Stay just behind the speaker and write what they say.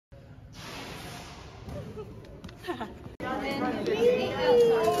Oh,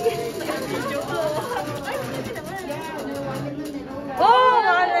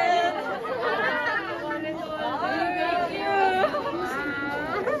 Alin!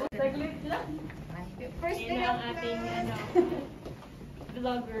 Saglit lang. First day ang ating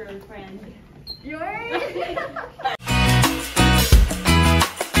vlogger friend. Yours?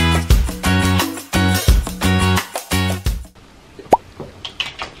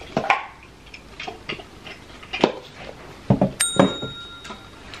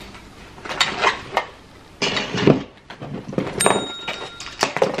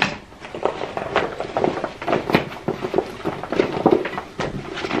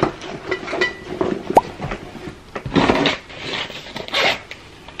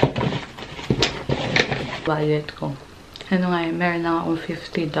 Wallet ko. Ano nga meron lang akong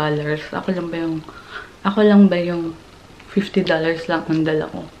 $50. Ako lang ba yung $50 lang ang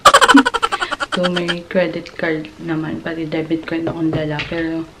dala ko. So, may credit card naman, pati debit card akong dala,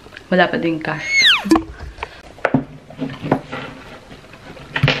 pero wala pa din cash.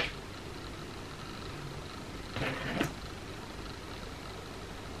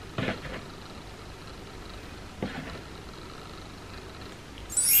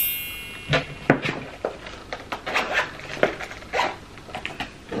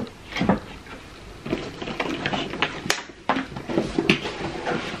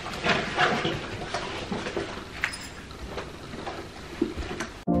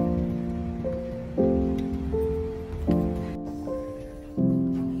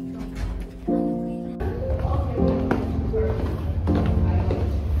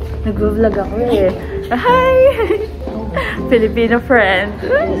 Nag-vlog ako eh. Hi! Filipino friend.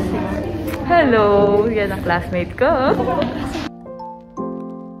 Hello! Yan ang classmate ko.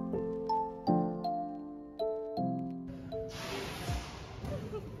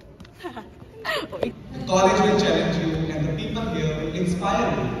 The college will challenge you and the people here will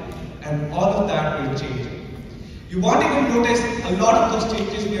inspire you, and all of that will change. You won't even notice a lot of those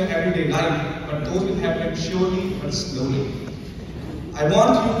changes in your everyday life, but those will happen surely but slowly. I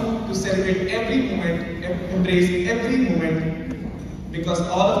want you to celebrate every moment, embrace every moment, because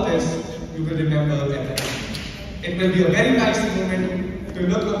all of this you will remember at the end. It will be a very nice moment to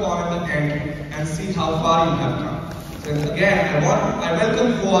look upon at the end and see how far you have come. So again, I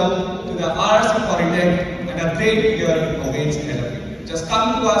welcome you all to the RRC Polytech, and a great year awaits ahead of you. Just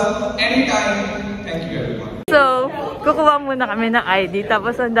come to us anytime. Thank you everyone. So, kukuha muna kami ng ID,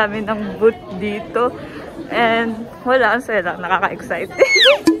 tapos ang dami ng booth dito. And wala, ang saya lang, nakaka-excite.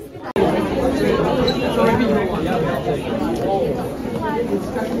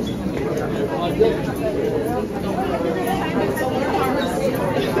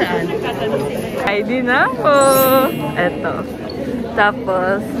 ID na po. Eto.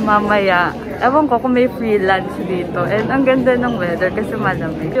 Tapos, mamaya, ewan ko kung may free lunch dito. And ang ganda ng weather kasi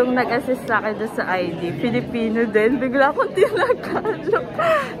malamig. Yung nag-assist sa akin sa ID, Filipino din. Bigla akong tinagalo.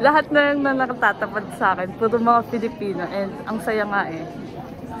 Lahat na yung nakatatapat sa akin, puro mga Filipino. And ang saya nga eh.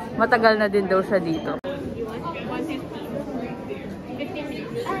 Matagal na din daw siya dito.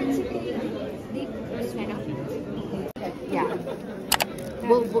 Yeah.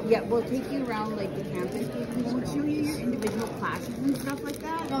 We'll take you around like the campus. We won't show you your individual classes and stuff like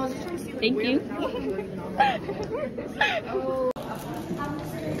that. Thank you.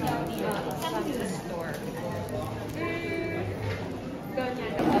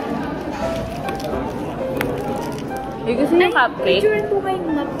 May gusto yung cupcake? Picturean po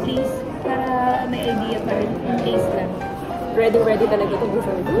kayong map, please. Para may idea pa rin. In case lang. Ready talaga ito.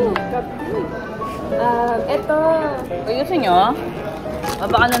 Cupcake. Eto. Gusto nyo? O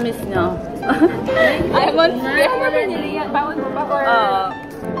baka na-miss nyo? I want to. Bawon mo ba? Or...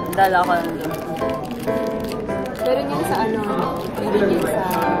 Dala ko lang doon. Meron yan sa ano? Meron yan sa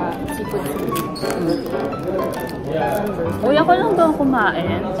seafood. Uy, ako lang doon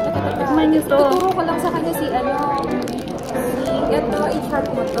kumain. Tikman nyo to. Tuturo ko lang sa kanya si ano. Ito, i-chart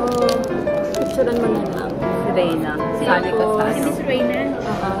mo to. Picturean mo na lang. Si Reyna. Sali ka sa ano. Si Reyna?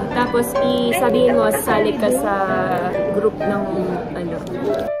 Tapos, sabihin mo, sali ka sa group ng ano.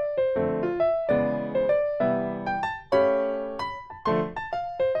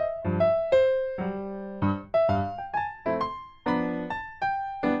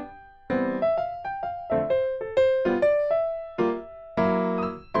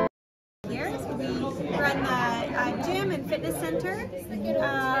 Gym and fitness center.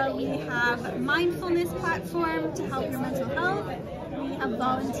 We have mindfulness platform to help your mental health. We have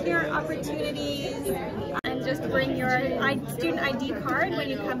volunteer opportunities, and just bring your student ID card when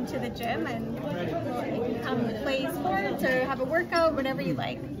you come to the gym, and you can come play sports or have a workout, whatever you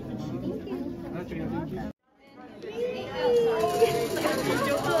like. Thank you.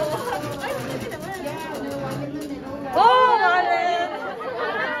 Oh, wallet!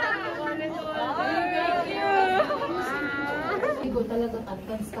 Hindi ko talaga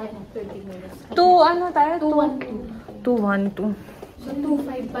advance tayo ng 30 minutes. 2, ano tayo? 212. 212. So,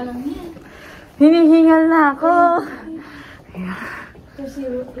 25 pa lang yan. Hinihingal na ako.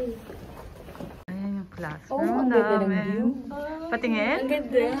 208. Ayan yung classroom Oh, ang ganda ng view. Patingin? Ang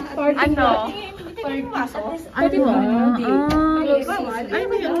ganda. Ano? Pwede ba? Hindi. Ay,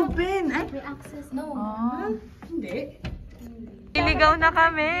 may open. Ay, May access. No. iligaw na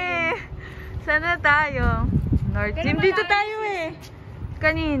kami. Saan na tayo? North Team. Dito tayo eh.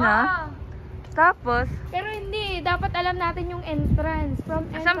 Kanina. Tapos, Pero hindi. Dapat alam natin yung entrance. From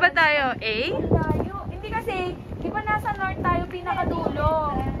entrance. saan ba tayo? A? Tayo. Hindi kasi, di ba nasa north tayo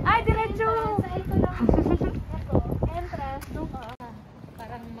pinakadulo? Ay, diretso! Ito lang. Ito. Entrance. Doon ka.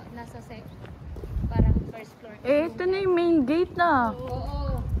 Parang nasa parang first floor. Eh, ito na yung main gate na.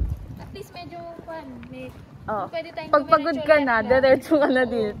 Oo. At least medyo fun. Oh. Pwede tayong Pagpagod ka na, diretso ka na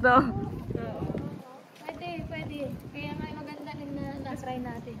dito. Pwede. Kaya nga maganda din na na-try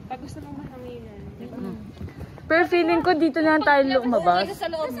natin. Pag gusto mong mahanginan. Pero feeling ko dito na tayo lumabas. Sa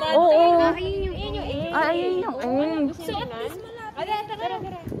loob ba? Oo. Ayun yung A. Ayun yung A. So at least malapit. Tara.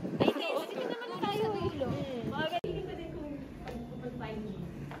 Ay, hindi naman tayo dulo.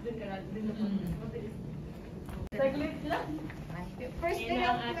 Saglit lang. First day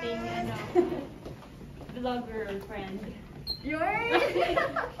ang ating vlogger friend.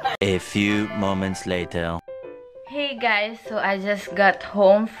 A few moments later. Hey guys, so I just got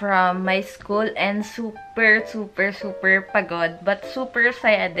home from my school and super pagod but super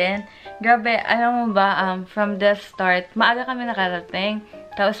saya din. Grabe, alam mo ba, from the start, maaga kami nakarating.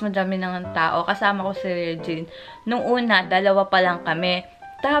 Tapos madami ng tao. Kasama ko si Regine. Nung una, 2 pa lang kami.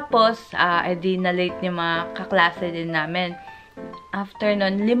 Tapos, edi na late yung mga kaklase din namin. After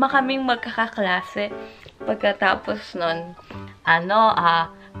nun, 5 kaming magkakaklase. Pagkatapos nun,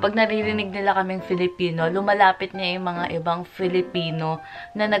 pag naririnig nila kaming Filipino, lumalapit niya yung mga ibang Filipino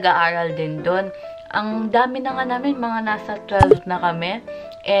na nag-aaral din doon. Ang dami na nga namin, mga nasa 12 na kami.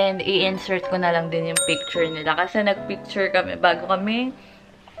 And i-insert ko na lang din yung picture nila. Kasi nag-picture kami bago kami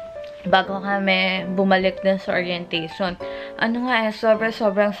bumalik din sa orientation. Ano nga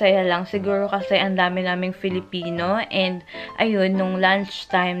sobrang saya lang. Siguro kasi ang dami naming Filipino. And ayun, nung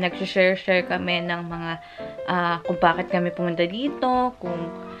lunchtime, nag-share kami ng mga kung bakit kami pumunta dito, kung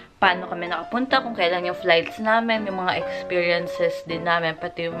paano kami nakapunta, kung kailan yung flights namin, yung mga experiences din namin,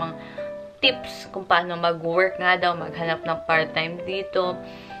 pati yung mga tips kung paano mag-work nga daw, maghanap ng part-time dito.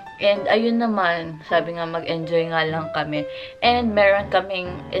 And ayun naman, sabi nga mag-enjoy nga lang kami. And meron kaming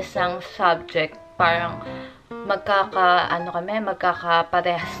isang subject, parang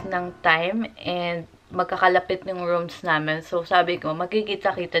magkakaparehas ng time and magkakalapit ng rooms namin. So sabi ko,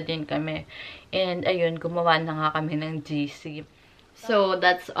 magkikita-kita din kami. And ayun, gumawa na nga kami ng GC. So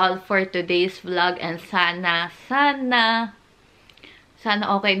that's all for today's vlog and sana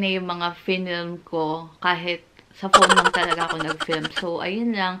okay na yung mga film ko kahit sa phone lang talaga ako nag-film. So,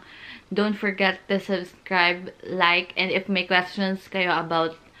 ayun lang. Don't forget to subscribe, like, and if may questions kayo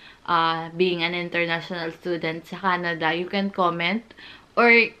about being an international student sa Canada, you can comment or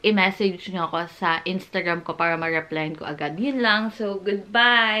i-message nyo ako sa Instagram ko para ma-replyan ko agad. Yun lang. So,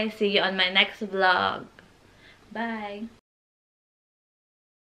 goodbye! See you on my next vlog. Bye!